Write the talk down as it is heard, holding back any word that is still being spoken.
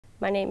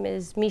My name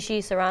is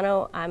Mishie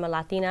Serrano. I'm a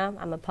Latina,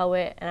 I'm a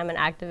poet, and I'm an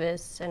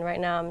activist. And right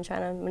now I'm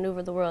trying to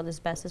maneuver the world as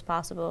best as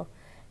possible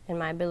in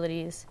my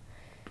abilities,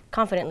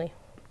 confidently.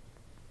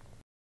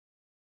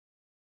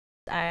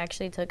 I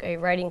actually took a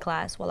writing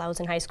class while I was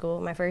in high school,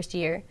 my first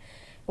year.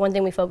 One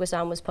thing we focused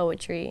on was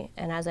poetry,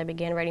 and as I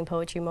began writing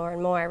poetry more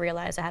and more, I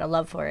realized I had a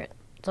love for it,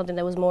 something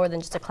that was more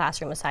than just a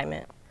classroom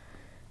assignment.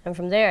 And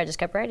from there, I just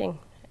kept writing,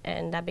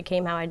 and that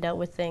became how I dealt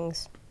with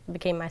things. It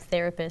became my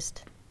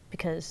therapist,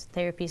 because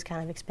therapy is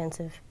kind of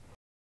expensive.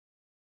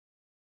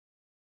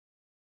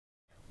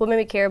 What made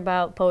me care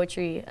about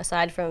poetry,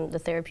 aside from the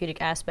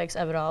therapeutic aspects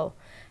of it all,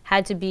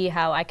 had to be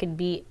how I could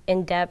be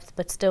in-depth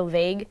but still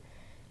vague,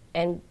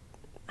 and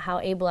how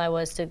able I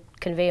was to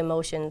convey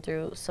emotion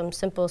through some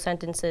simple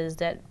sentences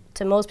that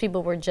to most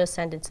people were just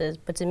sentences,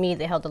 but to me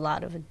they held a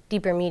lot of a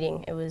deeper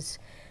meaning. It was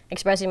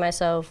expressing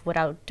myself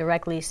without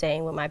directly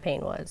saying what my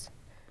pain was.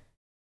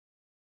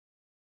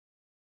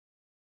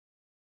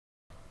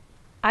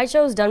 I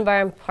chose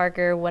Dunbar and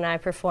Parker when I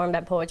performed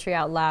at Poetry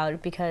Out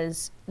Loud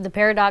because the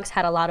paradox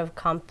had a lot of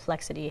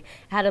complexity. It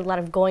had a lot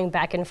of going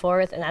back and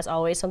forth, and that's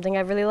always something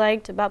I've really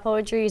liked about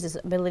poetry, is this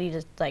ability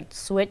to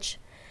switch.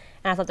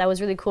 And I thought that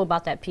was really cool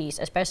about that piece,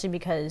 especially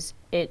because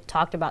it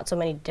talked about so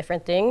many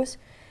different things.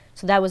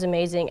 So that was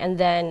amazing. And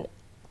then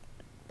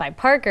by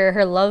Parker,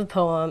 her love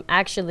poem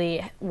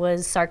actually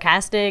was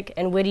sarcastic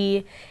and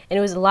witty, and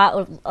it was a lot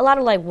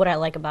of like what I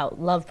like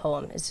about love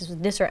poem. It's just a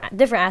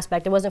different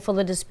aspect. It wasn't full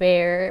of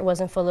despair. It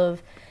wasn't full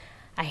of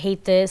I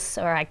hate this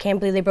or I can't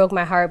believe they broke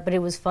my heart, but it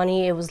was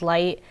funny, it was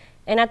light.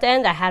 And at the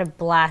end, I had a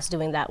blast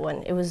doing that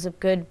one. It was a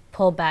good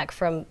pullback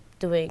from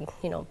doing,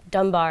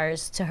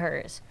 Dunbar's to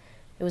hers.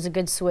 It was a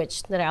good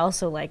switch that I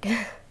also like.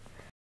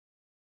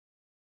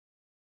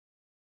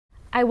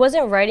 I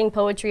wasn't writing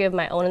poetry of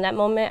my own in that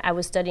moment. I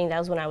was studying, that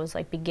was when I was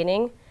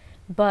beginning.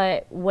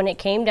 But when it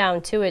came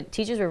down to it,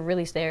 teachers were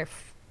really there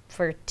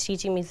for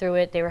teaching me through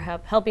it. They were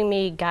helping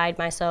me guide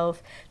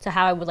myself to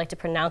how I would like to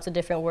pronounce the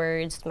different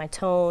words, my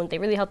tone. They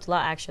really helped a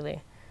lot,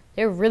 actually.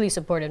 They were really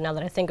supportive now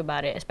that I think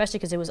about it, especially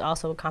because it was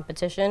also a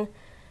competition.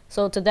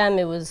 So to them,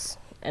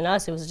 and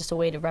us, it was just a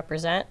way to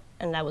represent,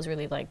 and that was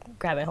really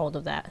grabbing hold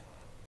of that.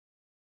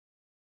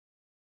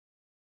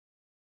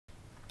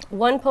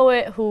 One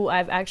poet who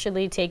I've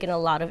actually taken a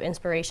lot of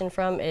inspiration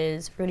from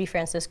is Rudy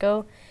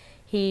Francisco.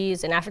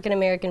 He's an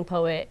African-American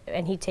poet,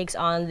 and he takes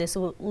on this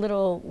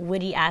little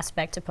witty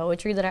aspect to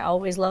poetry that I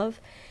always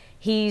love.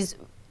 He's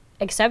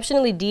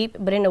exceptionally deep,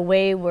 but in a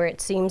way where it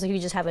seems like you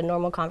just have a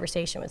normal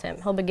conversation with him.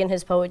 He'll begin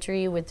his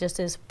poetry with just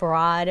this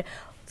broad,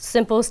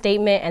 simple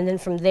statement, and then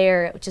from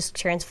there, just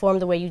transform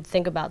the way you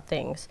think about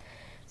things.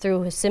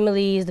 Through his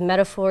similes, the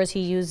metaphors he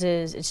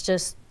uses, it's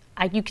just,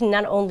 you can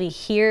not only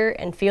hear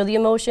and feel the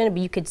emotion,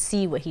 but you could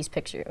see what he's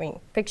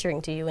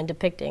picturing to you and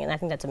depicting, and I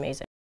think that's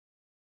amazing.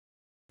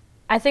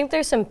 I think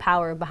there's some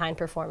power behind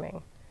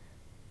performing.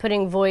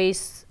 Putting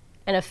voice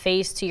and a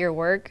face to your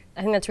work,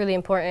 I think that's really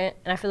important,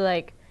 and I feel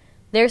like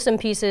there's some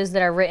pieces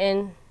that are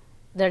written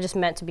that are just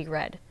meant to be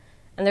read.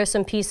 And there's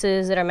some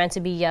pieces that are meant to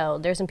be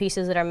yelled. There's some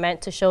pieces that are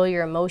meant to show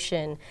your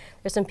emotion.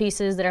 There's some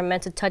pieces that are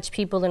meant to touch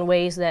people in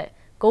ways that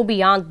go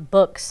beyond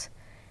books.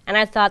 And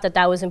I thought that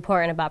that was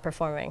important about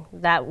performing.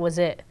 That was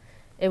it.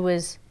 It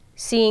was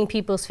seeing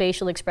people's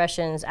facial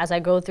expressions as I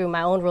go through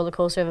my own roller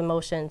coaster of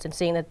emotions and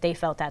seeing that they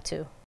felt that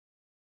too.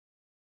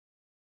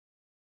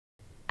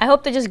 I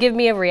hope they just give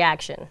me a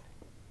reaction.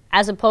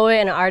 As a poet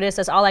and an artist,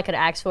 that's all I could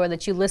ask for,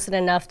 that you listen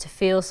enough to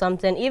feel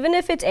something, even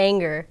if it's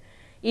anger,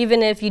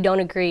 even if you don't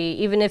agree,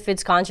 even if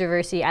it's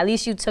controversy, at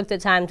least you took the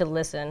time to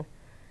listen.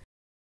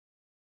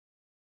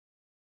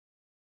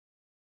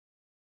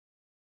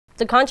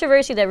 The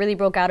controversy that really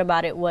broke out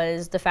about it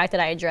was the fact that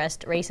I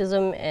addressed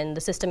racism and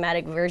the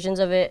systematic versions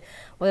of it,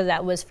 whether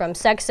that was from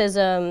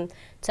sexism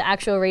to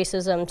actual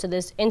racism to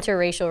this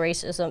interracial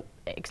racism,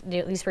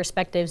 these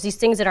perspectives, these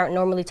things that aren't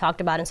normally talked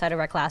about inside of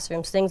our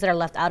classrooms, things that are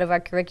left out of our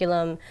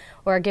curriculum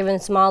or are given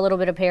small little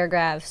bit of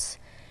paragraphs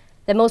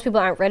that most people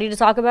aren't ready to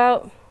talk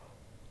about,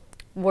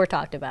 were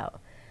talked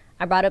about.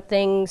 I brought up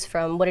things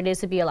from what it is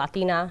to be a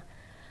Latina,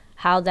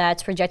 how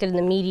that's projected in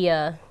the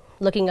media,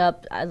 looking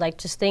up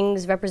just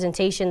things,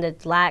 representation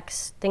that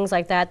lacks, things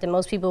like that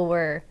most people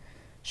were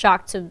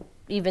shocked to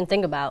even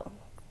think about.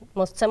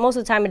 Most of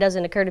the time it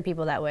doesn't occur to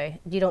people that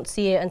way. You don't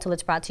see it until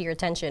it's brought to your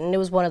attention. And it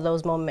was one of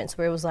those moments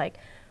where it was like,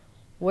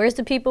 where's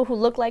the people who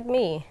look like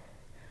me?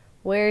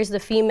 Where's the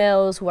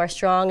females who are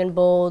strong and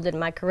bold in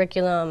my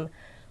curriculum?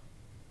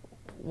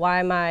 Why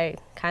am I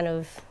kind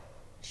of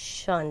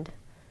shunned?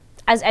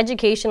 As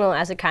educational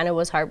as it kind of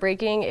was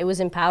heartbreaking, it was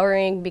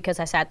empowering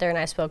because I sat there and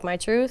I spoke my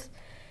truth.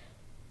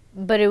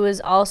 But it was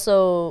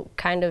also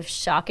kind of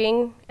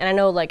shocking, and I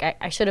know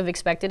I should have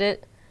expected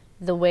it,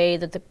 the way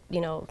that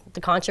the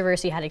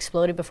controversy had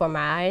exploded before my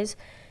eyes.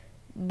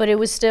 But it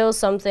was still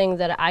something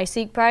that I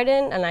seek pride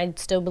in, and I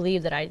still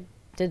believe that I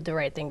did the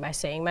right thing by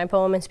saying my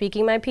poem and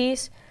speaking my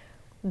piece.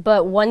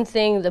 But one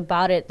thing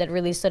about it that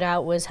really stood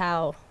out was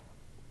how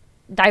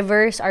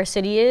diverse our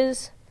city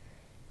is,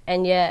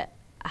 and yet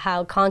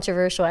how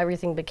controversial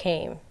everything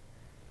became.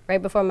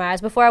 right before my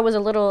eyes. Before I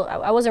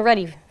wasn't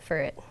ready for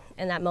it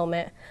in that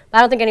moment. But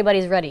I don't think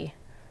anybody's ready.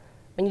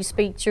 When you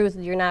speak truth,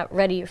 you're not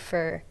ready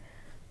for,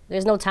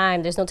 there's no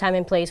time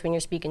and place when you're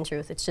speaking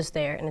truth. It's just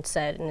there, and it's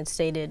said, and it's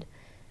stated.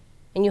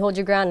 And you hold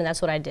your ground, and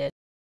that's what I did.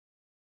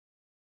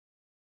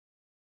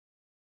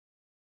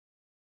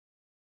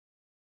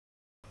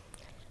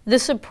 The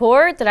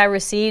support that I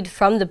received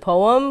from the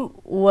poem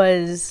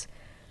was,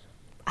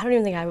 I don't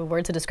even think I have a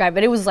word to describe,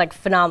 but it was like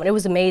phenomenal. It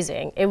was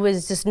amazing. It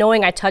was just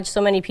knowing I touched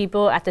so many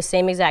people at the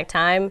same exact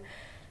time.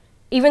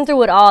 Even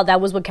through it all, that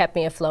was what kept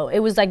me afloat. It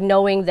was like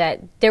knowing that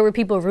there were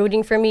people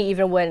rooting for me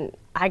even when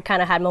I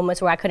kind of had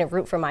moments where I couldn't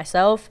root for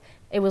myself.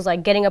 It was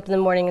like getting up in the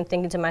morning and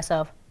thinking to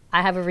myself,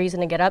 I have a reason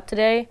to get up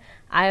today.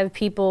 I have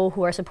people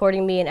who are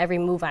supporting me in every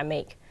move I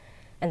make.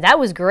 And that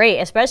was great,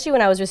 especially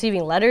when I was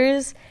receiving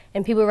letters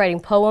and people writing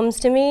poems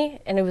to me.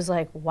 And it was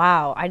like,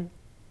 wow,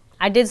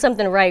 I did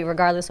something right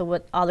regardless of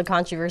what all the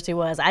controversy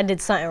was. I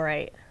did something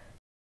right.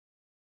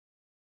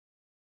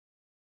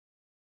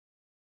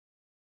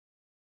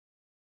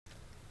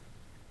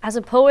 As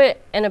a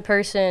poet and a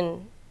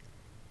person,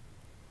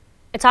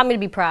 it taught me to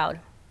be proud.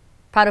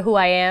 Proud of who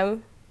I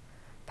am,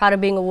 proud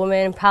of being a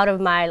woman, proud of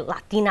my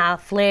Latina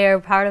flair,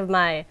 proud of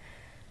my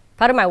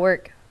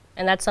work.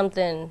 And that's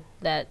something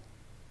that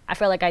I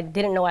felt like I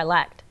didn't know I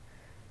lacked.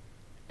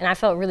 And I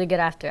felt really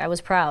good after. I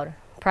was proud.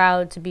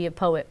 Proud to be a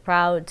poet,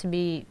 proud to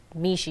be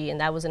Mishie,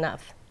 and that was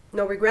enough.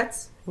 No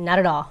regrets? Not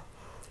at all.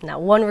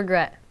 Not one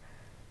regret.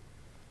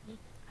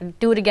 I'd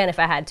do it again if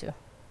I had to.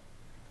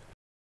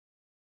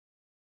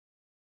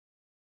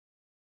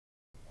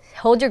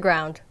 Hold your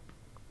ground.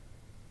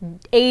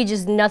 Age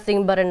is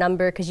nothing but a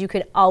number because you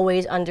can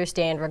always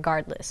understand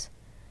regardless.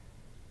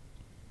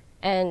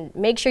 And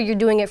make sure you're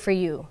doing it for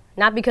you,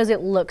 not because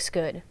it looks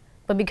good,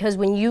 but because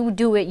when you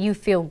do it, you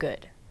feel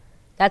good.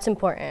 That's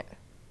important,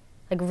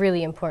 like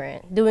really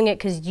important. Doing it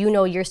because you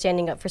know you're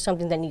standing up for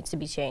something that needs to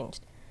be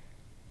changed.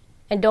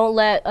 And don't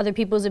let other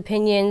people's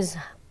opinions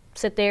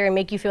sit there and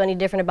make you feel any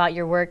different about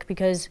your work,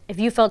 because if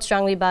you felt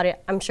strongly about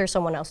it, I'm sure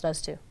someone else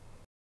does too.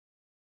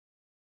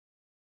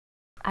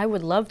 I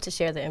would love to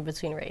share the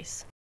in-between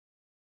race.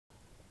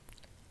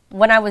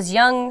 When I was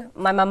young,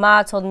 my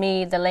mama told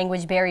me the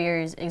language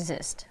barriers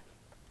exist.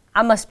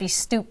 I must be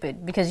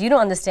stupid because you don't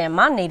understand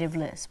my native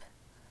lisp.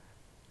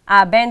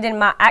 I abandoned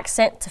my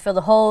accent to fill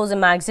the holes in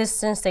my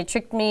existence they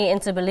tricked me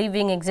into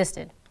believing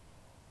existed.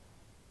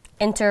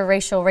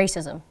 Interracial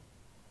racism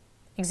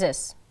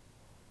exists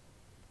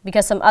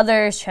because some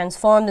others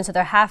transformed into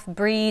their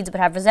half-breeds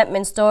but have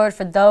resentment stored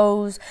for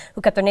those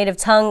who kept their native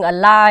tongue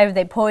alive.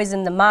 They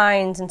poisoned the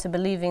minds into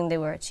believing they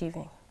were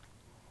achieving.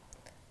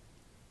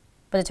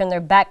 But they turned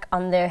their back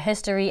on their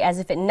history as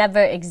if it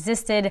never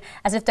existed,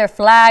 as if their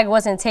flag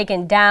wasn't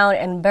taken down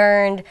and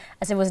burned,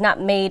 as it was not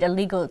made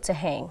illegal to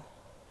hang.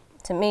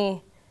 To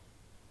me,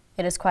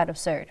 it is quite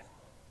absurd.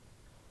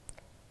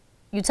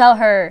 You tell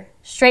her,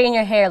 straighten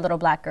your hair, little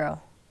black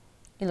girl.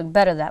 You look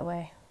better that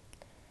way.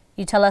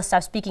 You tell us,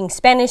 stop speaking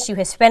Spanish, you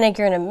Hispanic,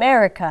 you're in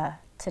America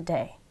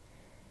today.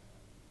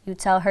 You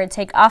tell her,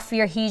 take off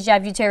your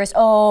hijab, you terrorist.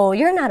 Oh,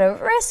 you're not a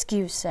risk,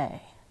 you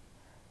say.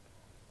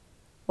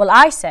 Well,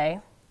 I say,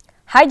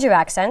 hide your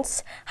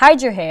accents,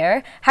 hide your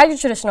hair, hide your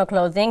traditional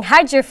clothing,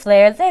 hide your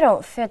flair. They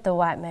don't fit the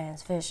white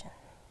man's vision.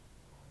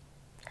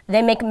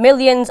 They make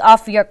millions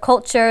off your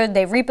culture.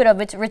 They reap it of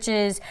its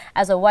riches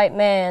as a white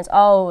man's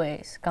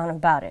always gone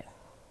about it.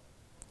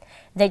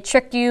 They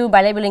trick you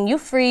by labeling you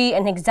free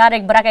and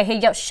exotic, but I can hear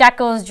your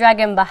shackles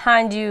dragging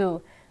behind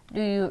you.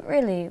 Do you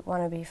really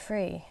want to be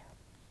free?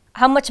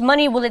 How much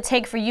money will it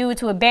take for you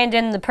to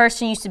abandon the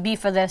person you used to be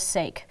for their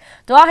sake?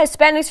 Do all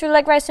Hispanics feel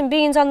like rice and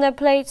beans on their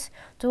plates?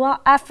 Do all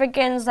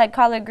Africans like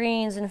collard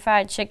greens and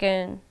fried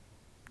chicken?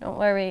 Don't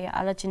worry,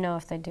 I'll let you know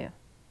if they do.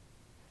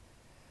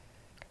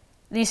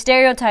 These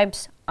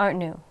stereotypes aren't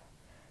new.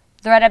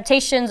 They're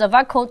adaptations of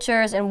our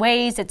cultures in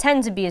ways that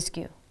tend to be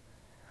askew.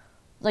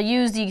 They'll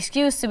use the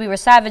excuse that we were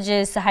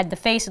savages to hide the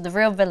face of the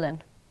real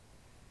villain.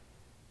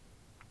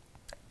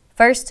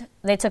 First,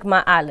 they took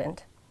my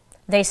island.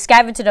 They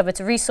scavenged it of its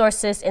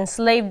resources,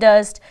 enslaved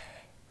us,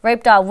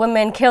 raped our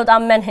women, killed our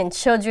men and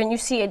children. You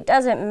see, it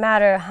doesn't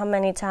matter how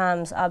many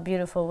times our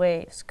beautiful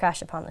waves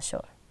crash upon the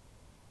shore.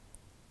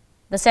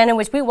 The sand in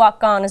which we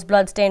walk on is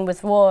blood-stained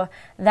with war.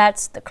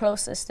 That's the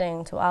closest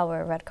thing to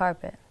our red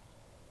carpet.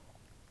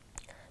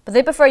 But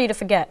they prefer you to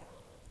forget.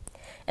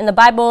 In the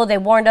Bible, they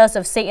warned us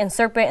of Satan's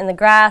serpent in the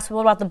grass.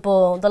 What about the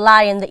bull, the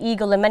lion, the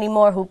eagle, and many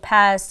more who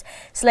passed?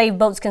 Slave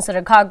boats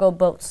considered cargo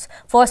boats.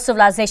 Forced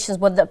civilizations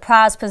were the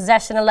prized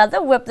possession. A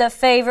leather whip, their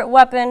favorite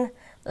weapon.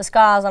 The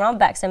scars on our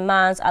backs and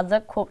minds are the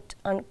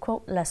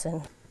quote-unquote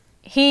lesson.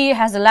 He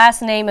has the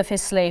last name of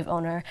his slave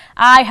owner.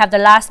 I have the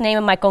last name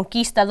of my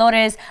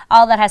conquistadores.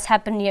 All that has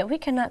happened, yet we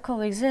cannot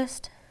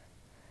coexist.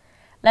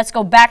 Let's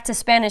go back to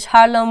Spanish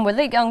Harlem, where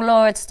the young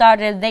lords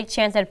started. They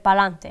chanted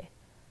pa'lante,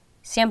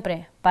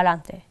 siempre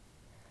pa'lante,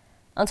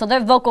 until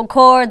their vocal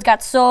cords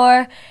got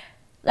sore.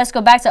 Let's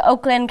go back to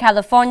Oakland,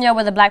 California,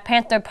 where the Black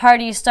Panther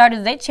Party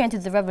started. They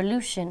chanted the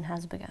revolution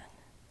has begun.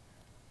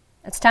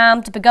 It's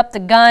time to pick up the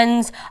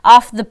guns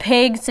off the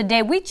pigs.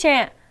 Today we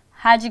chant,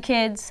 hide your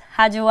kids,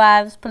 hide your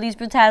wives. Police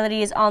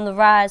brutality is on the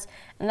rise.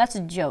 And that's a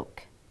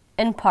joke,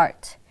 in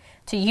part,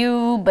 to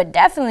you, but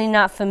definitely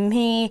not for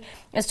me.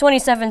 It's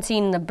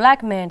 2017 and the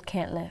black man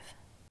can't live.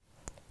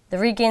 The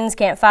Ricans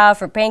can't file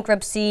for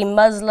bankruptcy,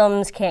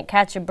 Muslims can't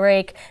catch a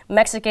break,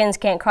 Mexicans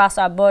can't cross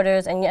our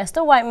borders, and yes,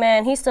 the white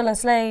man, he still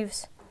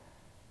enslaves.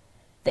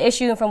 The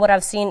issue from what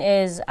I've seen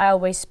is I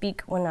always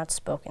speak when not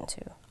spoken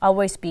to. I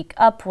always speak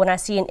up when I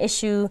see an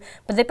issue,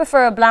 but they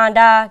prefer a blind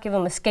eye, give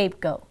them a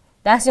scapegoat.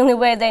 That's the only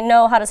way they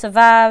know how to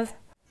survive.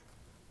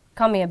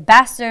 Call me a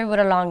bastard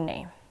with a long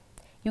name.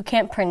 You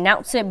can't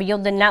pronounce it, but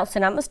you'll denounce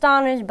it. I'm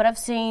astonished, but I've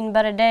seen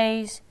better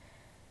days.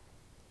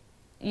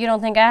 You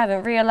don't think I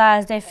haven't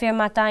realized they fear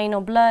my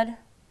Taino blood?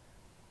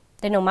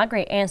 They know my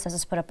great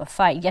ancestors put up a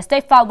fight. Yes,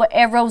 they fought with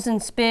arrows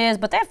and spears,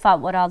 but they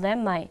fought with all their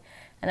might.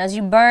 And as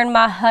you burned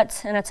my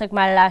hut and I took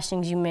my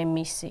lashings, you made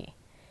me see.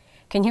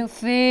 Can you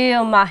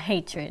feel my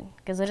hatred?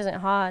 Because it isn't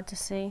hard to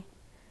see.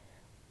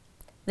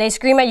 They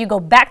scream at you, go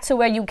back to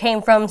where you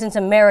came from since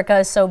America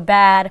is so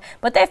bad.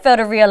 But they fail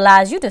to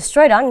realize you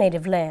destroyed our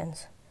native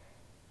lands.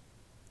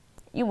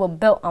 You were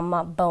built on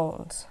my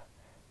bones.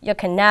 Your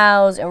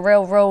canals and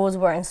railroads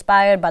were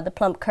inspired by the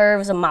plump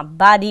curves of my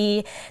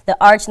body, the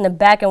arch in the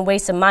back and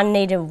waist of my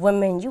native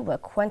women. You were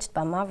quenched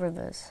by my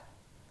rivers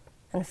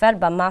and fed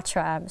by my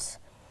tribes.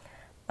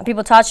 My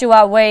people taught you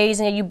our ways,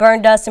 and yet you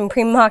burned us and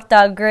pre-marked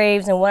our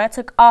graves. And when I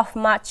took off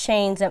my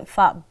chains and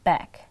fought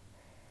back,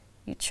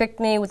 you tricked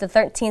me with the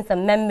 13th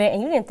Amendment,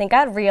 and you didn't think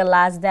I'd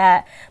realize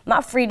that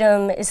my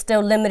freedom is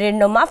still limited.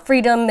 No, my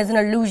freedom is an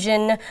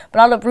illusion, but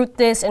I'll uproot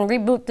this and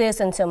reboot this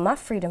until my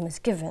freedom is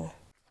given.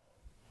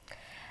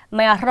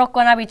 My arroz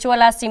con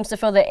habichuelas seems to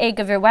fill the ache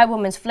of your white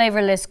woman's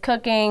flavorless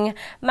cooking.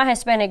 My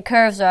Hispanic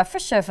curves are for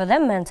sure for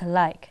them men to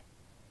like.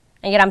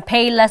 And yet I'm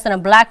paid less than a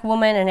black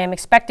woman and am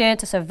expected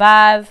to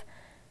survive.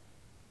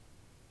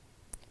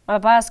 My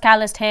papa's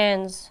calloused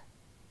hands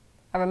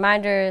are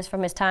reminders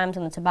from his times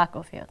in the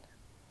tobacco field.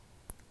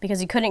 Because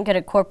he couldn't get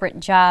a corporate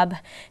job.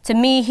 To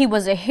me, he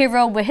was a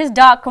hero with his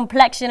dark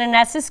complexion, and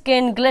as his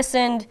skin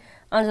glistened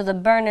under the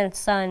burning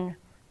sun,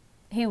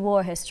 he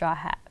wore his straw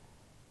hat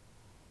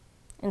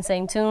and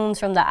sang tunes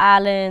from the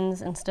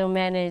islands and still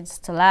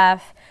managed to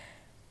laugh.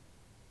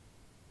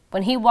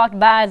 When he walked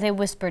by, they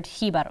whispered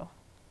Jibaro.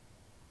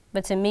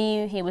 But to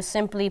me, he was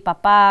simply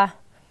Papa.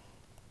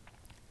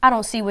 I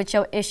don't see what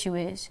your issue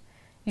is.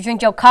 You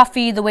drink your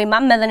coffee the way my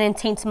melanin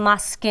taints my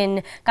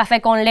skin.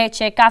 Café con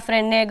leche,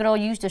 café negro,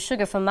 use the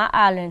sugar from my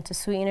island to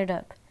sweeten it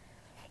up.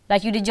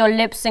 Like you did your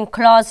lips and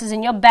clauses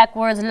and your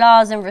backwards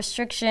laws and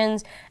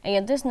restrictions, and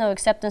yet there's no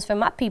acceptance for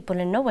my people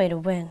and no way to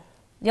win.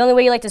 The only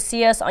way you like to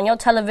see us on your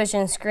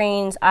television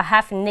screens are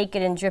half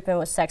naked and dripping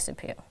with sex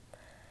appeal.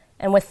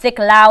 And with thick,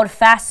 loud,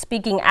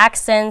 fast-speaking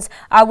accents,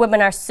 our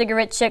women are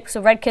cigarette chicks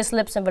with red-kissed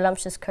lips and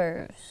voluptuous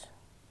curves.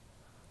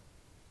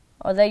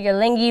 Or they're your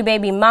lingy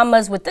baby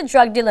mamas with the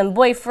drug-dealing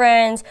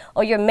boyfriends,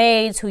 or your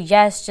maids who,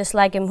 yes, just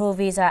like in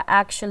movies, are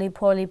actually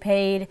poorly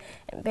paid.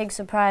 And big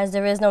surprise,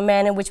 there is no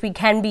man in which we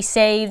can be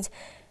saved.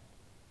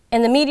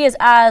 In the media's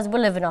eyes, we're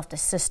living off the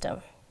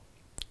system.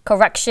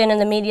 Correction, in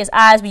the media's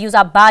eyes, we use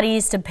our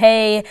bodies to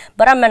pay,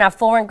 but our men are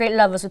foreign great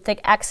lovers with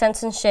thick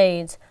accents and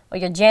shades. Or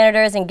your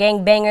janitors and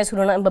gangbangers who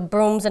do nothing but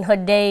brooms and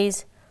hood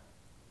days.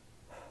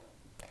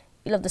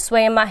 You love the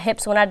sway in my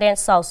hips when I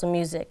dance salsa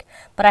music,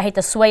 but I hate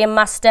the sway in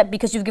my step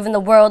because you've given the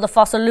world a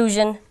false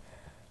illusion.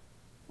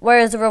 Where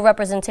is the real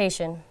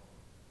representation?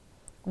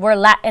 We're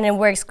Latin and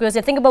we're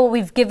exquisite. Think about what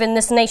we've given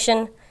this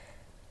nation.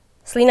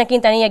 Selena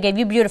Quintanilla gave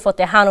you beautiful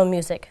Tejano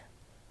music.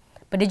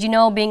 But did you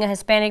know being a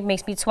Hispanic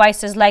makes me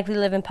twice as likely to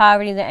live in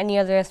poverty than any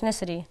other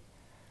ethnicity?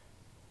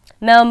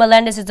 Mel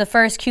Melendez is the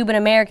first Cuban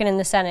American in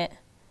the Senate,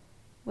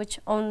 which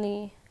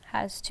only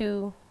has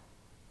two,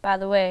 by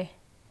the way.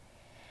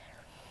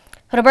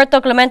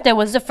 Roberto Clemente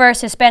was the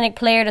first Hispanic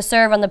player to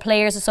serve on the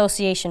Players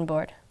Association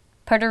Board.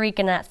 Puerto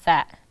Rican at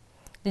that.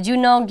 Did you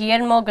know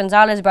Guillermo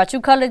Gonzalez brought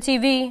you color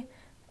TV?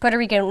 Puerto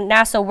Rican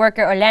NASA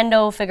worker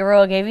Orlando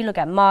Figueroa gave you look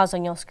at Mars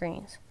on your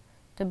screens.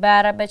 Too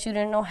bad I bet you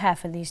didn't know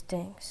half of these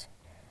things.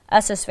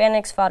 Us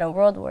Hispanics fought in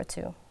World War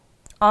II,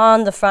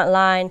 on the front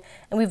line,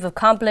 and we've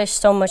accomplished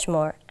so much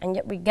more. And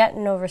yet we get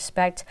no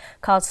respect,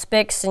 called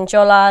spics and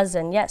cholas,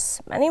 and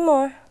yes, many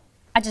more.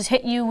 I just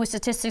hit you with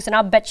statistics and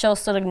I'll bet you'll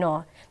still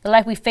ignore the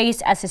life we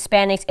face as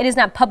Hispanics. It is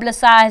not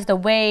publicized the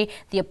way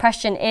the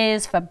oppression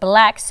is for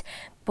blacks,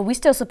 but we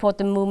still support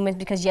the movement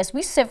because, yes,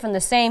 we sip from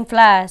the same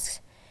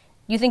flasks.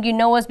 You think you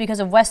know us because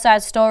of West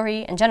Side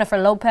Story and Jennifer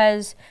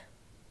Lopez,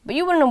 but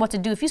you wouldn't know what to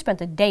do if you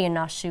spent a day in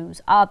our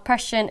shoes. Our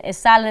oppression is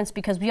silenced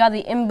because we are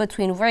the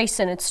in-between race,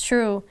 and it's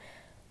true.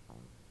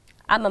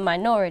 I'm a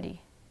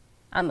minority.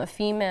 I'm a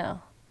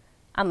female.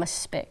 I'm a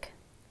spic.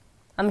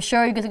 I'm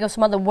sure you can think of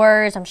some other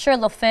words. I'm sure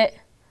they'll fit.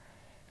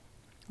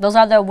 Those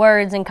are their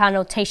words and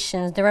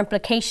connotations, their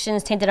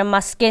implications tainted on my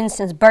skin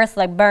since birth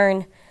like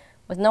burn.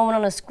 With no one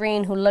on the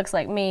screen who looks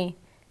like me,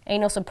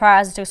 ain't no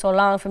surprise it took so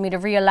long for me to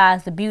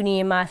realize the beauty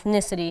in my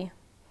ethnicity.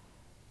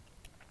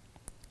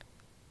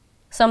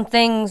 Some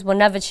things will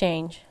never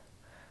change.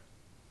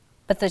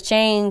 but the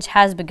change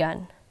has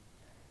begun.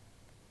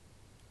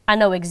 I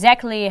know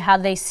exactly how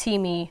they see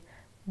me,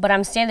 but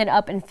I'm standing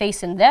up and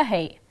facing their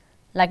hate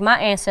like my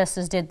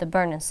ancestors did the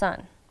burning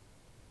sun.